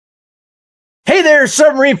Hey there,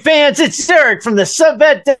 Submarine fans. It's Eric from the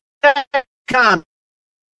Subvet.com.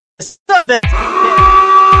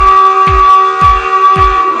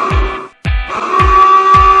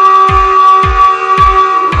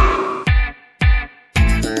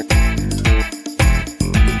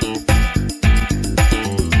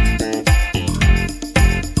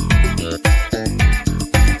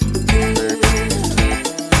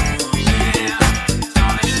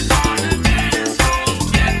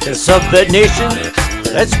 Subvet Nation,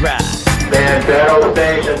 let's ride. Stand battle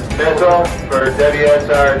station missile for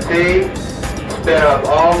WSRT. Spin up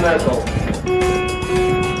all missiles.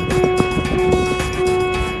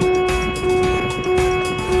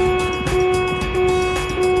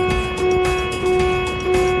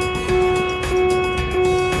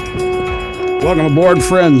 Welcome aboard,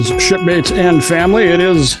 friends, shipmates, and family. It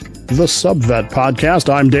is the Subvet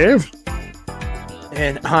Podcast. I'm Dave.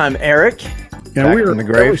 And I'm Eric. And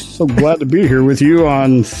we're so glad to be here with you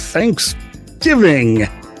on Thanksgiving,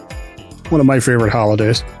 one of my favorite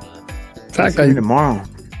holidays. In fact, tomorrow.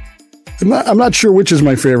 I'm not sure which is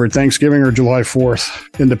my favorite, Thanksgiving or July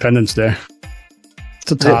 4th, Independence Day.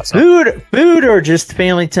 It's a toss-up. Food or just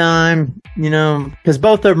family time, because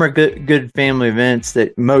both of them are good family events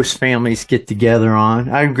that most families get together on.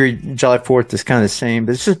 I agree, July 4th is kind of the same,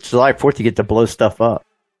 but it's just July 4th you get to blow stuff up.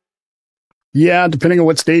 Yeah, depending on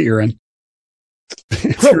what state you're in.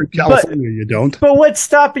 If you're in California, you don't. But what's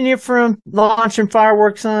stopping you from launching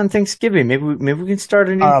fireworks on Thanksgiving? Maybe we can start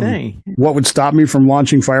a new thing. What would stop me from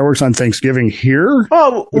launching fireworks on Thanksgiving here?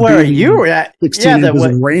 Oh, where you were at? 16 inches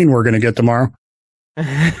of rain we're going to get tomorrow.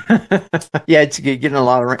 Yeah, it's getting a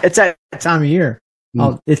lot of rain. It's that time of year.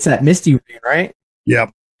 Oh, it's that misty rain, right?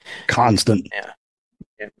 Yep. Constant. Yeah.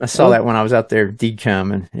 I saw that when I was out there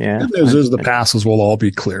decoming. Yeah. Good news is the passes will all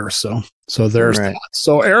be clear. So there's that.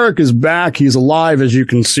 So Eric is back. He's alive, as you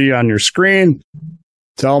can see on your screen.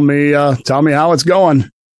 Tell me how it's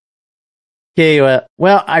going. Okay.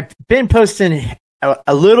 Well, I've been posting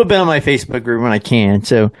a little bit on my Facebook group when I can.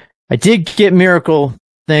 So I did get Miracle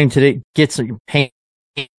thing today. Get some paint.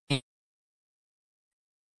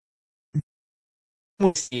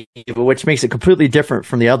 Which makes it completely different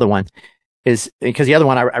from the other one. Is because the other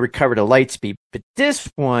one I recovered a light speed, but this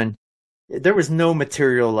one there was no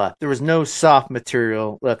material left. There was no soft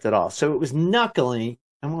material left at all. So it was knuckling.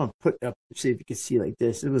 I'm going to put it up to see if you can see like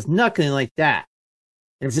this. It was knuckling like that.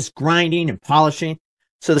 It was just grinding and polishing.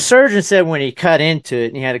 So the surgeon said when he cut into it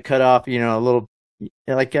and he had to cut off, a little,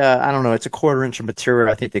 like I don't know, it's a 1/4 inch of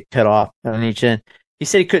material. I think they cut off on each end. He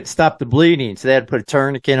said he couldn't stop the bleeding, so they had to put a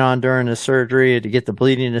tourniquet on during the surgery to get the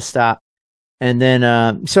bleeding to stop. And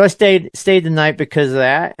then, so I stayed the night because of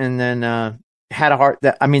that. And then, had a heart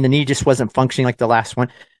the knee just wasn't functioning like the last one,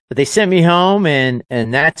 but they sent me home and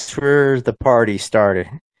that's where the party started.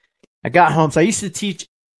 I got home. So I used to teach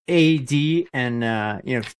AED and,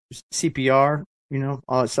 CPR,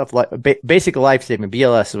 all that stuff, like basic life saving,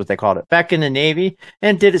 BLS is what they called it back in the Navy,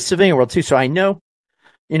 and did it civilian world too. So I know,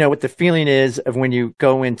 what the feeling is of when you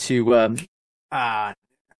go into, now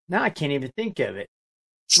I can't even think of it.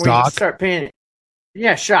 Shock. You start panicking.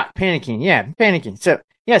 Yeah, shock, panicking. Yeah, panicking.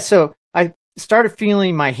 So I started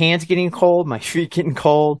feeling my hands getting cold, my feet getting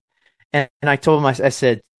cold. And I told him, I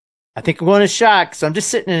said, I think I'm going to shock. So I'm just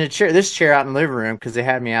sitting in this chair out in the living room because they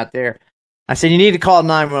had me out there. I said, you need to call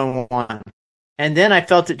 911. And then I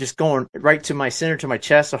felt it just going right to my center, to my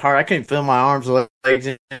chest, so hard. I couldn't feel my arms, legs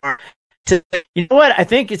anymore. You know what? I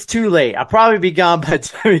think it's too late. I'll probably be gone by the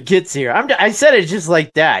time it gets here. I said it just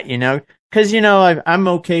like that, because, I'm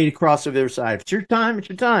okay to cross over the other side. If it's your time, it's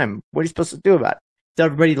your time. What are you supposed to do about it? Tell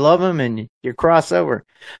everybody you love them and you cross over.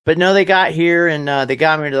 But no, they got here and they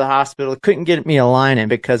got me to the hospital. Couldn't get me a line in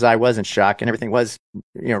because I wasn't shocked and everything was,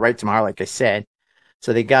 right tomorrow, like I said.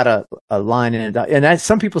 So they got a line in. And that,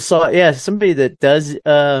 some people saw, somebody that does,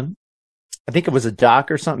 I think it was a doc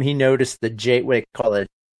or something. He noticed the what they call it,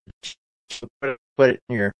 put it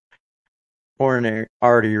in your coronary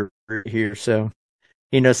artery here. So,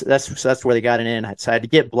 so that's where they got it in. So I had to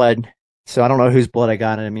get blood. So I don't know whose blood I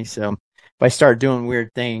got in me. So if I start doing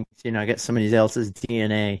weird things, I get somebody else's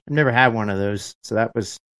DNA. I've never had one of those. So that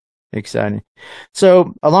was exciting.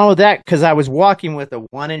 So along with that, because I was walking with a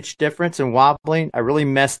 1-inch difference and wobbling, I really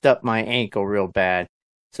messed up my ankle real bad.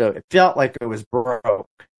 So it felt like it was broke.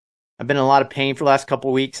 I've been in a lot of pain for the last couple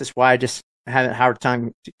of weeks. That's why I just had a hard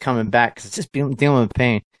time coming back, because it's just dealing with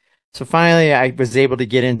pain. So finally, I was able to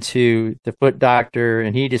get into the foot doctor,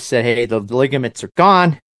 and he just said, hey, the ligaments are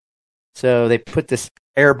gone. So they put this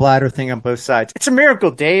air bladder thing on both sides. It's a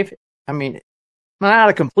miracle, Dave. I'm not out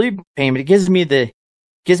of complete pain, but it gives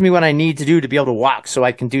me what I need to do to be able to walk so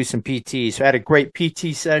I can do some PT. So I had a great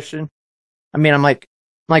PT session. I'm like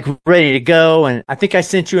ready to go. And I think I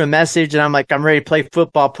sent you a message and I'm like, I'm ready to play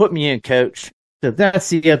football. Put me in, coach. So that's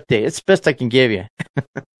the update. It's the best I can give you.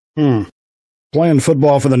 Playing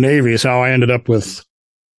football for the Navy is how I ended up with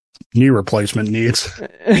knee replacement needs.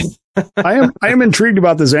 I am intrigued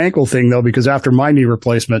about this ankle thing though, because after my knee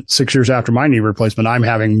replacement, 6 years after my knee replacement, I'm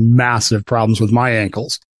having massive problems with my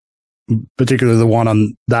ankles, particularly the one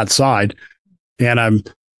on that side. And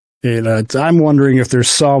I'm wondering if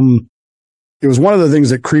there's it was one of the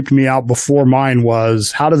things that creeped me out before mine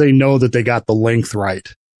was, how do they know that they got the length right?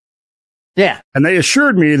 Yeah. And they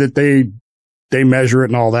assured me that they measure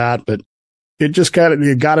it and all that, but it just got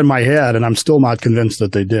in my head, and I'm still not convinced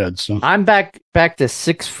that they did. So I'm back to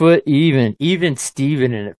 6 foot even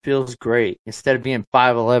Steven, and it feels great instead of being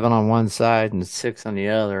 5'11" on one side and 6 on the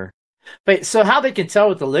other. But so how they can tell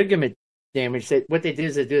with the ligament damage, what they do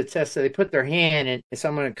is they do a test. So they put their hand in. So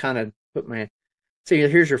I'm going to kind of put my, so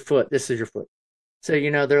here's your foot. This is your foot. So,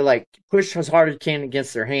 they're like, push as hard as you can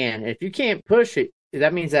against their hand. And if you can't push it,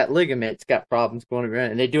 that means that ligament's got problems going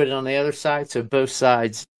around. And they do it on the other side. So both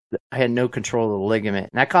sides, I had no control of the ligament.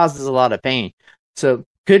 And that causes a lot of pain. So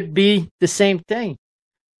could be the same thing.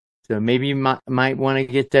 So maybe you might want to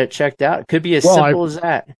get that checked out. It could be as simple as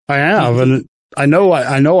that. I have. And I know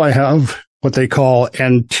I have what they call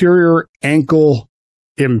anterior ankle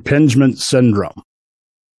impingement syndrome,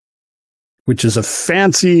 which is a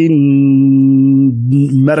fancy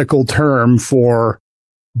medical term for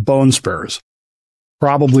bone spurs,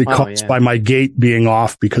 probably caused by my gait being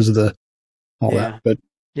off because of all that. But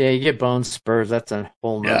yeah, you get bone spurs. That's a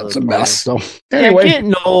whole nother it's a mess. So anyway,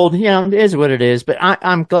 getting old, it is what it is. But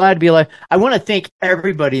I'm glad to be alive. I want to thank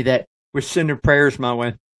everybody that was sending prayers my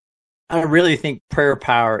way. I really think prayer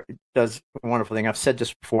power does a wonderful thing. I've said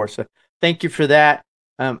this before, so thank you for that.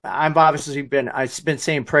 I've been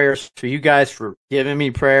saying prayers for you guys for giving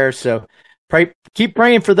me prayers. So keep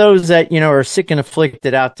praying for those that, are sick and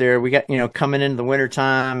afflicted out there. We got, coming into the winter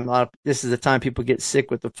time. This is the time people get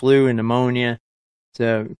sick with the flu and pneumonia.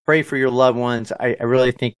 So pray for your loved ones. I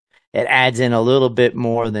really think it adds in a little bit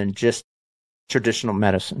more than just traditional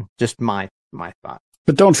medicine. Just my thought.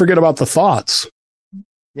 But don't forget about the thoughts.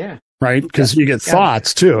 Yeah. Right? Because you get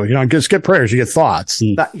thoughts too. Just get prayers, you get thoughts.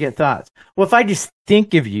 You get thoughts. Well, if I just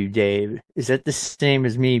think of you, Dave, is that the same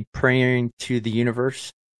as me praying to the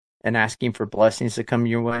universe and asking for blessings to come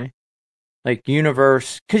your way? Like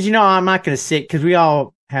universe, because I'm not going to say, because we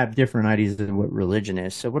all have different ideas of what religion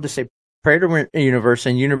is. So we'll just say pray to the universe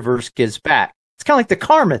and universe gives back. It's kind of like the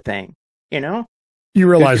karma thing, You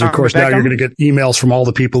realize, of course, now you're going to get emails from all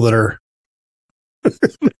the people that are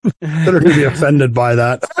that are going to be offended by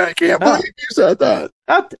that. I can't believe you said that.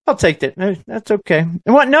 I'll take that. That's okay.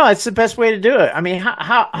 And no, it's the best way to do it. I mean,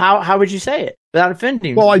 how would you say it without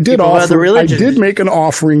offending? Well, I did make an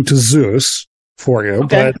offering to Zeus for you,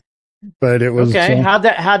 but it was okay. How'd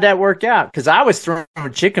that work out? Because I was throwing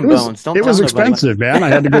chicken bones. It was expensive, man. I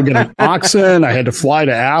had to go get an oxen. I had to fly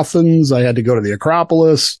to Athens. I had to go to the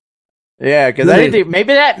Acropolis. Yeah, because I didn't think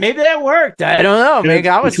maybe that worked. I don't know. Maybe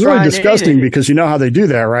I was. It's really disgusting because you know how they do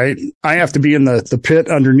that, right? I have to be in the pit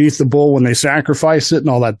underneath the bull when they sacrifice it, and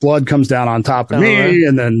all that blood comes down on top of me,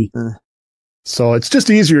 and then so it's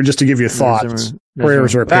just easier just to give you thoughts.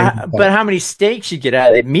 Prayers are a pain. But how many steaks you get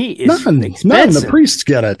out of it? Meat is none. The priests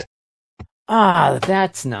get it.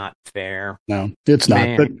 That's not fair. No, it's not.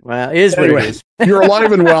 Man. But well, it is anyway, what it is. You're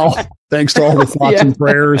alive and well, thanks to all the thoughts and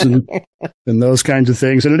prayers and those kinds of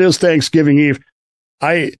things. And it is Thanksgiving Eve.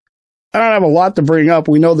 I don't have a lot to bring up.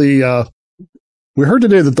 We know we heard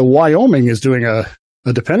today that the Wyoming is doing a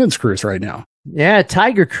Dependence cruise right now. Yeah,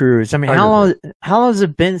 Tiger cruise. I mean, how long has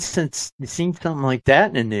it been since you've seen something like that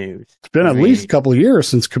in the news? It's been at least a couple of years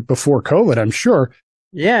since before COVID, I'm sure.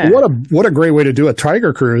 Yeah. What a great way to do a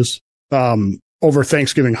Tiger cruise. Over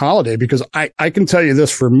Thanksgiving holiday, because I can tell you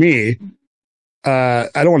this for me, I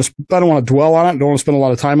don't want to dwell on it. Don't want to spend a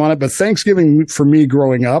lot of time on it, but Thanksgiving for me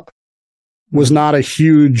growing up was not a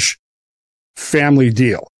huge family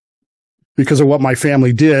deal because of what my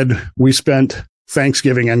family did. We spent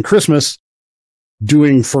Thanksgiving and Christmas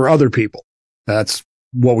doing for other people. That's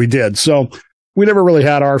what we did. So we never really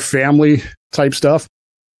had our family type stuff.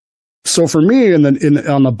 So for me on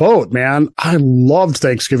the boat, man, I loved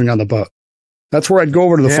Thanksgiving on the boat. That's where I'd go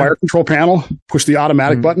over to the fire control panel, push the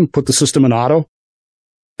automatic button, put the system in auto,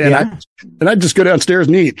 and I'd just go downstairs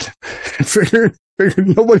and eat. Figured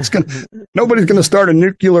nobody's gonna start a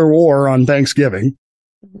nuclear war on Thanksgiving.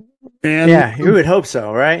 And you would hope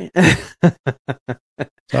so, right? It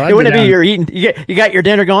wouldn't be you're eating. You got your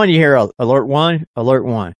dinner going. You hear alert one.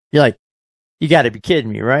 You're like, you got to be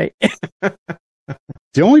kidding me, right?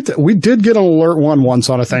 The only we did get an alert one once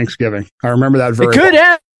on a Thanksgiving. I remember that very. It could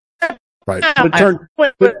have. Right.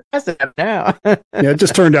 Now. Yeah, it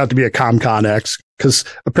just turned out to be a ComCon X because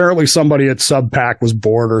apparently somebody at Subpack was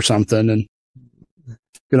bored or something. And,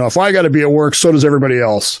 if I got to be at work, so does everybody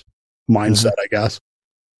else. Mindset, I guess.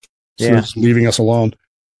 So it's leaving us alone.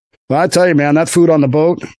 But I tell you, man, that food on the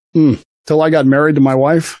boat, till I got married to my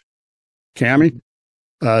wife, Cammie,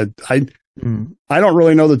 I don't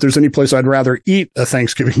really know that there's any place I'd rather eat a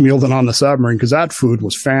Thanksgiving meal than on the Submarine because that food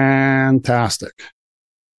was fantastic.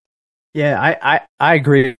 Yeah, I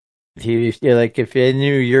agree with you. Yeah, like if you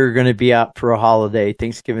knew you're going to be out for a holiday,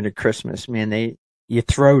 Thanksgiving or Christmas, man, you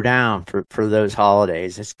throw down for those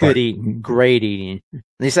holidays. It's good eating, great eating. At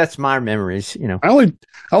least that's my memories. I only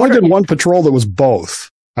did one patrol that was both.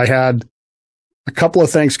 I had a couple of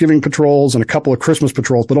Thanksgiving patrols and a couple of Christmas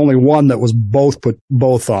patrols, but only one that was put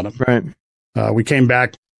both on them. Right. We came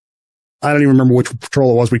back. I don't even remember which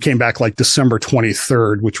patrol it was. We came back like December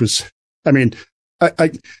 23rd, which was,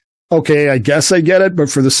 okay, I guess I get it, but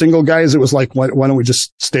for the single guys, it was like, why don't we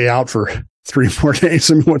just stay out for 3 more days?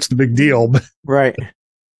 I mean, what's the big deal? Right.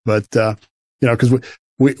 But because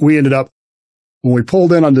we ended up, when we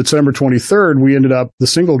pulled in on December 23rd, we ended up, the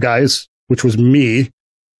single guys, which was me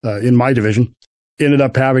in my division, ended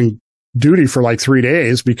up having duty for like 3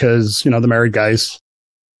 days because, the married guys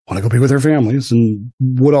want to go be with their families. And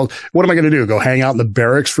what else? What am I going to do? Go hang out in the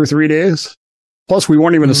barracks for 3 days? Plus, we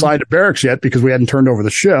weren't even assigned to barracks yet because we hadn't turned over the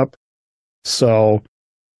ship. So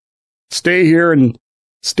stay here and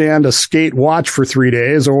stand a skate watch for 3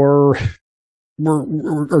 days or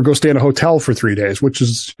go stay in a hotel for 3 days, which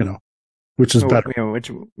is better. Which is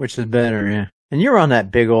better, yeah. And you were on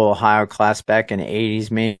that big old Ohio class back in the 80s,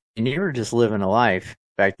 man, and you were just living a life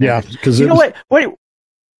back then. Yeah, because what?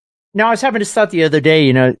 Now, I was having this thought the other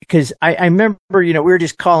day, because I remember, we were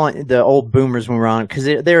just calling the old boomers when we were on, because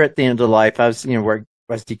they're at the end of life. I was, where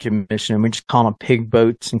I was decommissioning, and we just calling them pig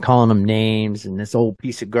boats and calling them names and this old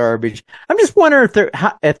piece of garbage. I'm just wondering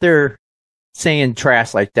if they're saying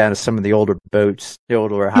trash like that to some of the older boats, the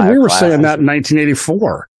older Ohio we were classes. saying that in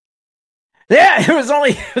 1984. Yeah, it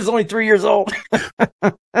was only 3 years old.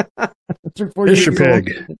 Fish a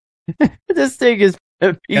pig. This thing is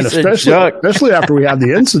a piece and of junk. Especially after we had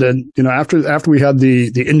the incident, after we had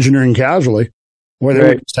the engineering casualty, where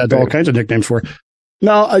they just had all kinds of nicknames for it.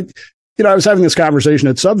 No, I was having this conversation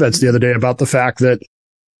at Subvets the other day about the fact that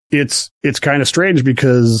it's kind of strange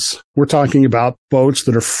because we're talking about boats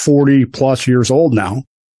that are 40 plus years old now,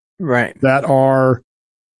 right? That are,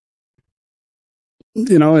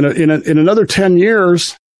 in another 10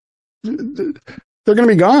 years, they're going to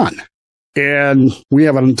be gone. And we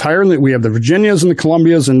have we have the Virginias and the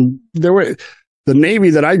Columbias, and the Navy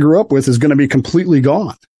that I grew up with is going to be completely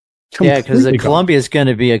gone. Yeah, because the Columbia is going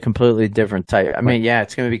to be a completely different type. I mean,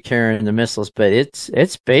 it's going to be carrying the missiles, but it's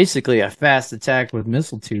basically a fast attack with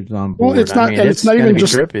missile tubes on board. Well, it's not even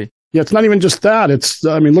just grippy. Yeah, it's not even just that. It's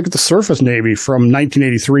look at the surface Navy from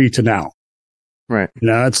 1983 to now. Right.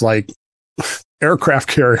 It's like aircraft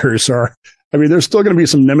carriers are. There's still going to be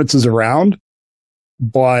some Nimitzes around,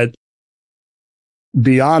 but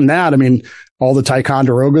beyond that, all the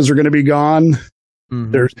Ticonderogas are going to be gone.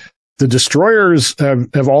 Mm-hmm. The destroyers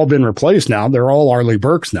have all been replaced now. They're all Arleigh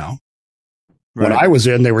Burkes now. Right. When I was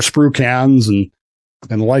in, they were sprue cans and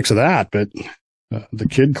the likes of that, but the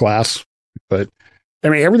kid class. But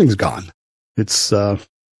everything's gone. It's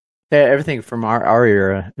everything from our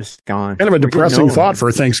era is gone. Kind of a depressing thought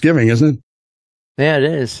for Thanksgiving, isn't it? Yeah, it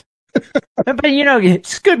is. But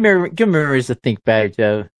it's good memories to think back,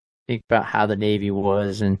 Joe. Think about how the Navy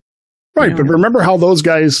was, and right. But remember how those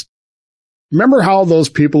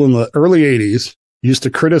people in the early 80s used to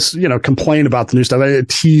complain about the new stuff. I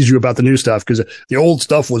tease you about the new stuff because the old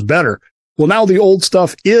stuff was better. Well, now the old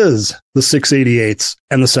stuff is the 688s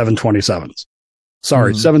and the 727s.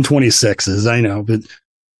 Sorry, 726s. I know, but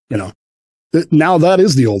now that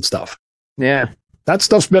is the old stuff. Yeah, that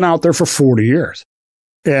stuff's been out there for 40 years,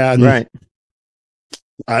 and right.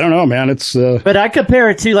 I don't know, man. It's but I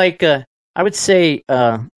compare it to I would say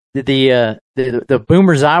the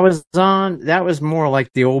boomers I was on, that was more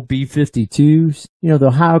like the old B-52s, the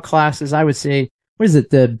Ohio classes. I would say, what is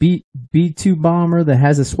it, the B-2 bomber that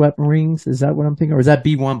has the swept wings? Is that what I'm thinking? Or is that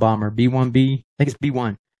B-1 bomber? B-1B? I think it's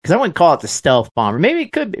B-1. Because I wouldn't call it the stealth bomber. Maybe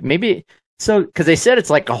it could be. Maybe so, because they said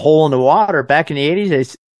it's like a hole in the water. Back in the 80s, they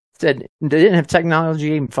said they didn't have technology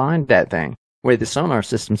to even find that thing, the way the sonar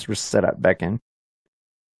systems were set up back in.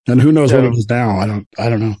 And who knows what it is now? I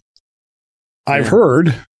don't know.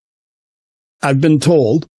 I've been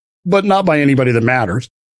told, but not by anybody that matters,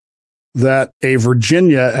 that a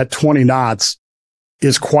Virginia at 20 knots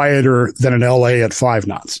is quieter than an LA at 5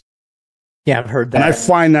 knots. Yeah, I've heard that. And I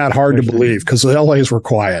find that hard to believe because the LAs were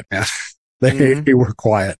quiet, man. They were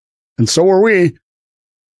quiet. And so were we.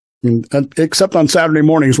 Except on Saturday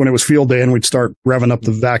mornings when it was field day and we'd start revving up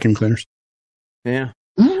the vacuum cleaners. Yeah.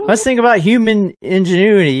 Let's think about human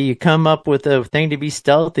ingenuity. You come up with a thing to be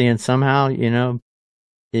stealthy and somehow,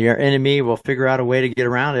 your enemy will figure out a way to get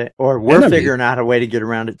around it, or we're figuring out a way to get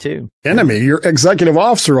around it too. Enemy, your executive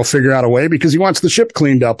officer will figure out a way because he wants the ship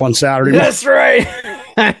cleaned up on Saturday. That's right.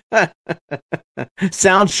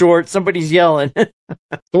 Sound short. Somebody's yelling. So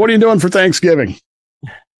what are you doing for Thanksgiving?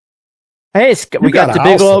 Hey, we got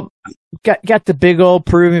the big old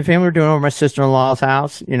Peruvian family. We're doing over my sister-in-law's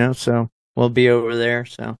house, so we'll be over there.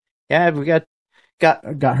 So yeah, we got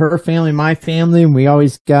her family, my family, and we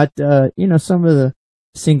always got some of the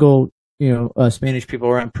single Spanish people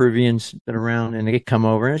around, Peruvians that are around, and they come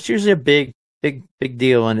over, and it's usually a big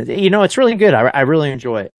deal, and it's really good. I really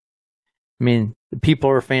enjoy it. I mean, the people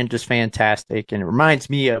are just fantastic, and it reminds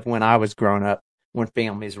me of when I was growing up, when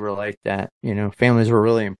families were like that. Families were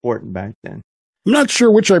really important back then. I'm not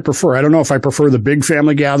sure which I prefer. I don't know if I prefer the big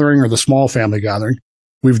family gathering or the small family gathering.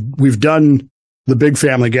 We've done the big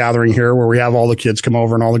family gathering here where we have all the kids come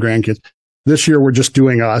over and all the grandkids. This year we're just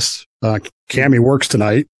doing us. Cammie works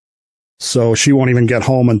tonight, so she won't even get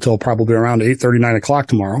home until probably around 8:30, 9 o'clock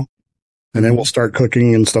tomorrow. And then we'll start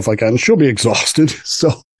cooking and stuff like that. And she'll be exhausted.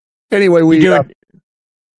 So anyway, you're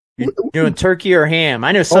doing turkey or ham?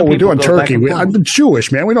 I know some people we're doing turkey. I'm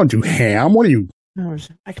Jewish, man. We don't do ham. What are you?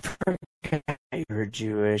 I forgot you're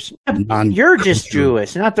Jewish. You're just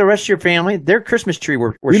Jewish, not the rest of your family. Their Christmas tree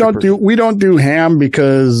worshipers. We don't do ham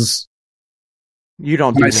because you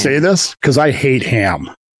don't. Can I say this? Because I hate ham.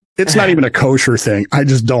 It's not even a kosher thing. I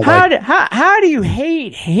just don't like it. How do you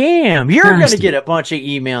hate ham? You're going to get a bunch of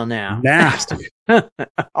email now. Nasty.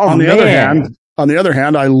 On the other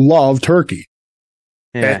hand, I love turkey.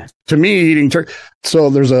 Yeah. And to me, eating turkey. So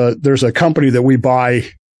there's a company that we buy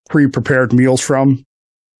pre-prepared meals from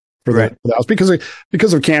for the house because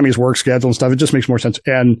of Cammie's work schedule and stuff. It just makes more sense.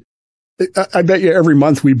 And I bet you every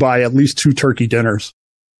month we buy at least 2 turkey dinners,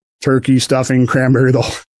 turkey stuffing, cranberry,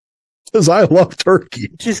 because I love turkey.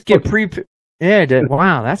 Just get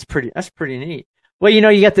wow, that's pretty neat. Well,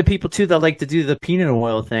 you got the people too that like to do the peanut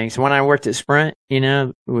oil thing. So when I worked at Sprint,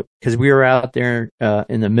 because we were out there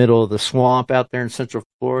in the middle of the swamp out there in Central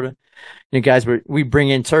Florida, guys we bring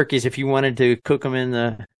in turkeys if you wanted to cook them in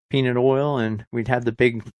the peanut oil, and we'd have the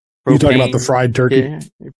big. You talking about the fried turkey? Yeah,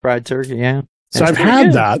 fried turkey, yeah. So I've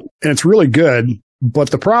had that, and it's really good.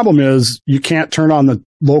 But the problem is you can't turn on the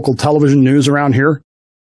local television news around here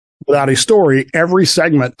without a story every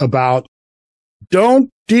segment about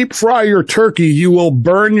don't deep fry your turkey, you will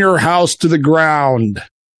burn your house to the ground.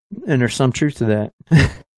 And there's some truth to that.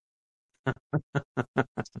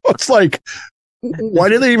 It's like, why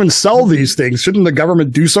do they even sell these things? Shouldn't the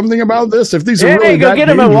government do something about this? If these are really go that get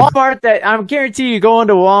them at Walmart. I guarantee you go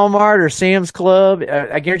into Walmart or Sam's Club.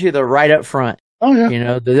 I guarantee you they're right up front. Oh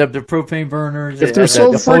yeah, the propane burners. If they're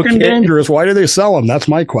so freaking dangerous, why do they sell them? That's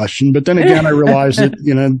my question. But then again, I realize that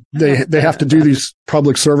they have to do these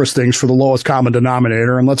public service things for the lowest common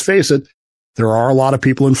denominator. And let's face it, there are a lot of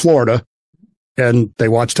people in Florida, and they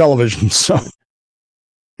watch television, so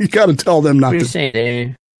you got to tell them not to. What are you saying,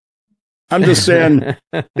 Dave? I'm just saying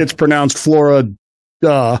it's pronounced Florida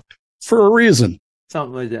for a reason.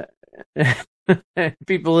 Something like that.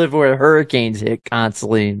 People live where hurricanes hit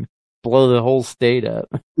constantly and blow the whole state up.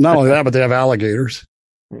 Not only that, but they have alligators.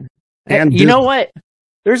 And you know what?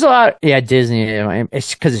 There's a lot. Yeah, Disney.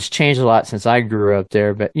 It's because it's changed a lot since I grew up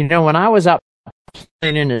there. But when I was out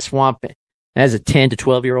playing in the swamp as a 10 to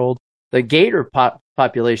 12-year-old, the gator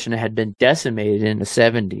population had been decimated in the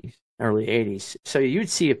 70s. Early 80s. So you'd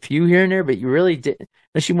see a few here and there, but you really didn't,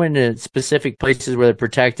 unless you went to specific places where they're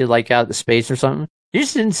protected, like out the space or something, you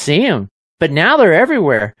just didn't see them. But now they're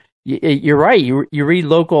everywhere. You're right. You read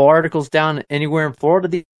local articles down anywhere in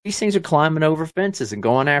Florida, these things are climbing over fences and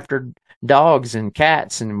going after dogs and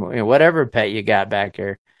cats and whatever pet you got back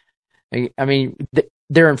there. I mean,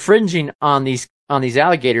 they're infringing on these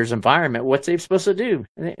alligators' environment. What's they supposed to do?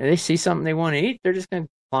 They see something they want to eat, they're just going to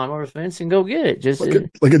climb over the fence and go get it. Just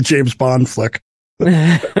like a James Bond flick.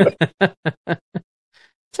 It's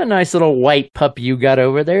a nice little white puppy you got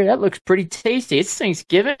over there. That looks pretty tasty. It's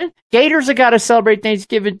Thanksgiving. Gators have got to celebrate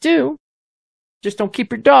Thanksgiving too. Just don't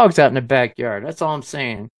keep your dogs out in the backyard. That's all I'm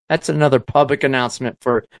saying. That's another public announcement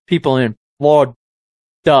for people in Florida.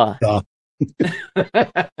 Don't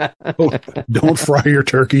fry your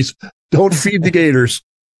turkeys. Don't feed the gators.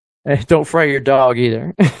 Don't fry your dog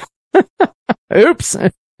either. Oops.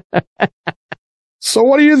 So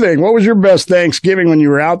what do you think? What was your best Thanksgiving when you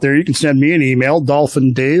were out there? You can send me an email,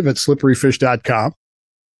 dolphindave@slipperyfish.com.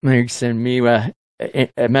 You can send me a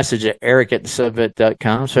message at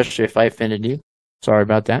eric@subvet.com, especially if I offended you. Sorry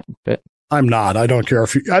about that, but I'm not. I don't care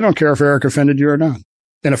if Eric offended you or not.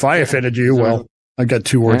 And if I offended you, well, I got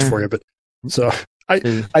 2 words for you. But so I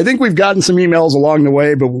think we've gotten some emails along the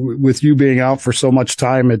way, but with you being out for so much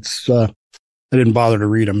time, it's I didn't bother to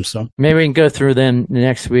read them. So maybe we can go through them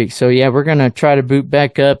next week. So yeah, we're gonna try to boot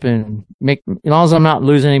back up and make, as long as I'm not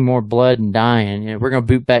losing any more blood and dying. We're gonna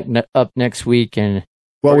boot back up next week. And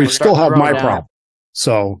well, we still have my problem.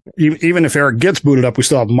 So even if Eric gets booted up, we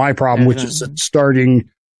still have my problem, which is starting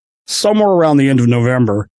somewhere around the end of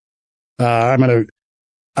November. I'm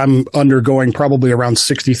undergoing probably around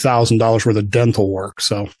 $60,000 worth of dental work.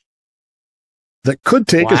 So that could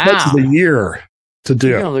take as much as a year to do.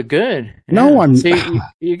 You look good. Yeah. No, I'm. See,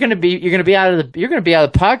 you're gonna be out of the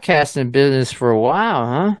podcasting business for a while,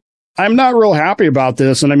 huh? I'm not real happy about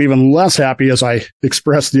this, and I'm even less happy, as I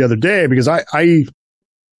expressed the other day, because I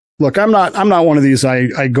look, I'm not one of these.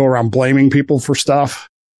 I go around blaming people for stuff,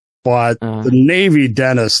 but the Navy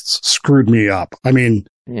dentists screwed me up. I mean,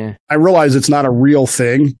 I realize it's not a real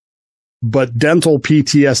thing, but dental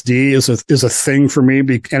PTSD is a thing for me,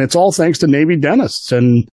 and it's all thanks to Navy dentists,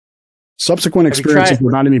 and subsequent experiences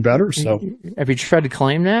were not any better. So, have you tried to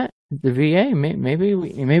claim that the VA? Maybe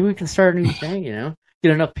we can start a new thing.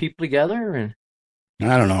 Get enough people together and.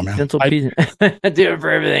 I don't know, man. Dental do it for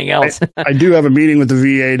everything else. I do have a meeting with the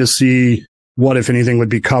VA to see what, if anything, would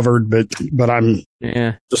be covered, but I'm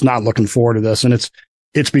just not looking forward to this, and it's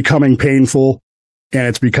becoming painful, and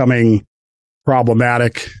it's becoming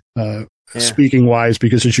problematic, speaking wise,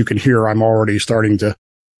 because as you can hear, I'm already starting to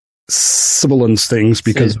sibilance things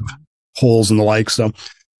because of holes and the like. So,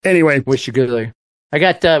 anyway, wish you good luck. I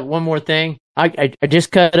got one more thing. I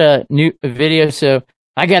just cut a new video, so.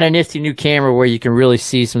 I got a nifty new camera where you can really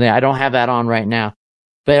see something. I don't have that on right now,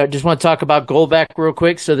 but I just want to talk about Goldback real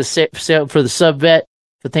quick. So the sale for the Subvet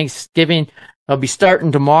for Thanksgiving, I'll be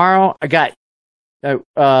starting tomorrow. I got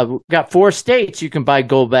 4 states you can buy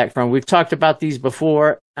Goldback from. We've talked about these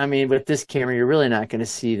before. I mean, with this camera, you're really not going to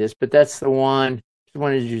see this, but that's the one. Just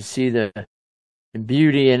wanted you to see the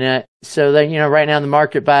beauty in it. So that, right now the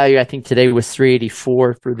market value, I think today was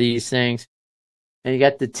 $384 for these things. And you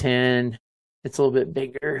got the 10. It's a little bit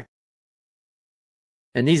bigger.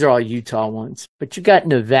 And these are all Utah ones. But you got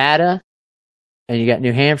Nevada, and you got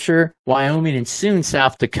New Hampshire, Wyoming, and soon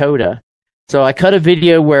South Dakota. So I cut a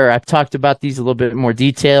video where I've talked about these a little bit more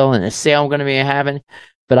detail and a sale I'm going to be having.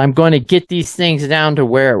 But I'm going to get these things down to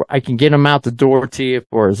where I can get them out the door to you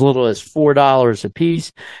for as little as $4 a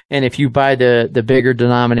piece. And if you buy the bigger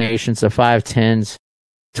denominations, the 5, 10s,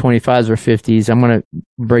 25s, or 50s, I'm going to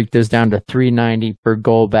break this down to $390 per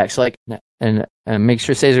Goldback. So and make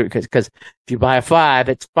sure it says it, because if you buy a 5,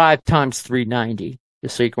 it's 5 times $390,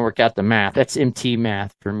 just so you can work out the math. That's MT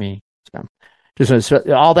math for me. So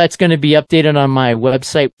all that's going to be updated on my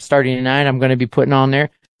website starting tonight. I'm going to be putting on there.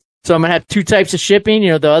 So I'm going to have 2 types of shipping. The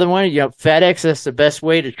other one, FedEx, that's the best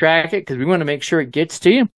way to track it, because we want to make sure it gets to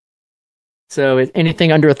you. So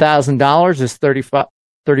anything under $1,000 is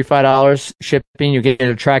 $35 shipping. You get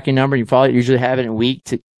a tracking number. You probably usually have it in a week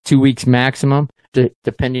to 2 weeks maximum,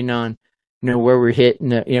 depending on where we're hitting,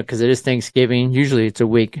 because it is Thanksgiving. Usually it's a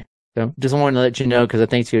week. So just wanted to let you know, because I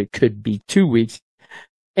think it could be 2 weeks.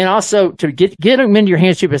 And also to get them into your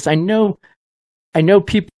hands cheapest. I know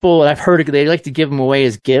people, I've heard they like to give them away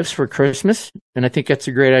as gifts for Christmas. And I think that's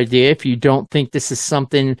a great idea. If you don't think this is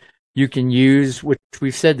something you can use, which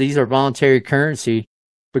we've said these are voluntary currency,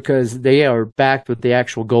 because they are backed with the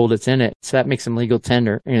actual gold that's in it. So that makes them legal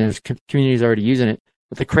tender. And there's communities already using it.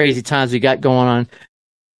 With the crazy times we got going on,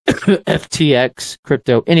 FTX,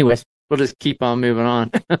 crypto. Anyways, we'll just keep on moving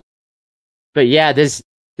on. But yeah, this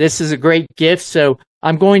is a great gift. So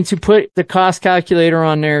I'm going to put the cost calculator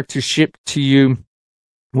on there to ship to you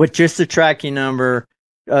with just the tracking number,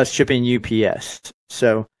 shipping UPS.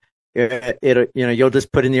 So you'll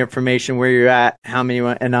just put in the information where you're at, how many,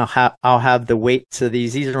 and I'll have the weights of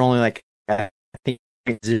these. These are only like, I think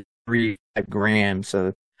 3 grams.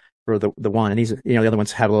 So for the one, and these, the other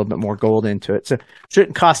ones have a little bit more gold into it. So it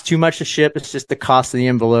shouldn't cost too much to ship. It's just the cost of the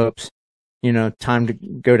envelopes, time to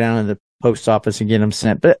go down to the post office and get them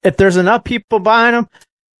sent. But if there's enough people buying them,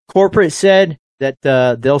 corporate said that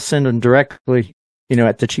they'll send them directly,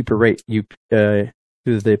 at the cheaper rate to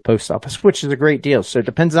the post office, which is a great deal. So it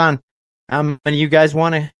depends on how many you guys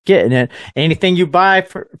want to get. And anything you buy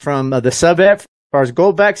from the Subvet, as far as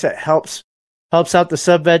Goldbacks, that helps out the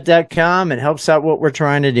subvet.com and helps out what we're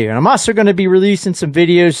trying to do. And I'm also going to be releasing some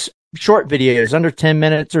videos, short videos, under 10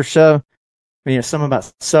 minutes or so, some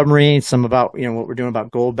about Submarine, some about, what we're doing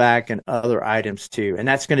about Goldback and other items too. And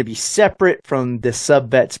that's going to be separate from the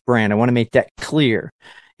SubVets brand. I want to make that clear.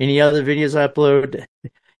 Any other videos I upload,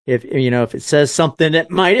 if it says something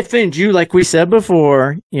that might offend you, like we said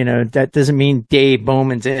before, that doesn't mean Dave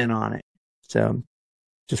Bowman's in on it. So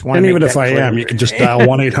just want to. And even if I am, you can just dial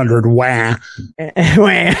 1-800-WAH.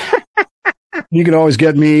 You can always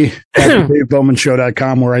get me at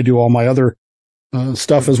DaveBowmanShow.com, where I do all my other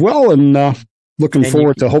stuff as well. And looking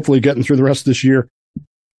forward to hopefully getting through the rest of this year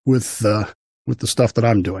with the stuff that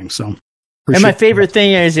I'm doing. So, and my favorite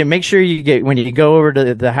thing is make sure when you go over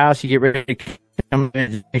to the house, you get ready to come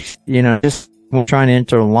in, just trying to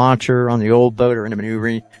enter a launcher on the old boat or in a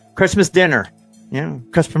maneuvering Christmas dinner.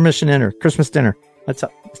 Customer permission dinner, Christmas dinner. It's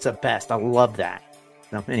the best. I love that.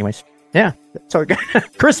 So anyways, yeah, that's all I got.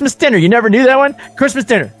 Christmas dinner. You never knew that one? Christmas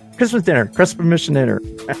dinner, Christmas permission dinner.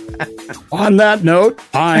 On that note,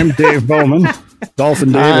 I'm Dave Bowman,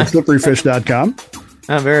 dolphindave at slipperyfish.com.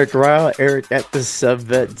 I'm Eric Ryle, Eric at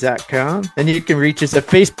thesubvet.com. And you can reach us at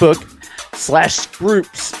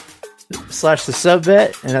Facebook/groups/the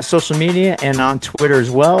Subvet and social media and on Twitter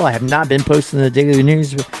as well. I have not been posting the daily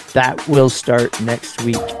news. That will start next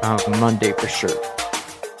week on Monday for sure.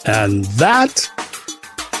 And that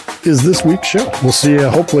is this week's show. We'll see you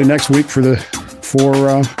hopefully next week for a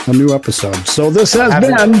new episode. So this has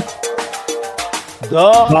been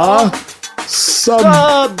the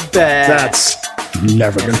Subvet. That's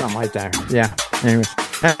never going to. Something like that. Yeah. Anyways,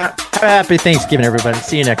 have a happy Thanksgiving, everybody.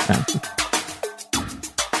 See you next time.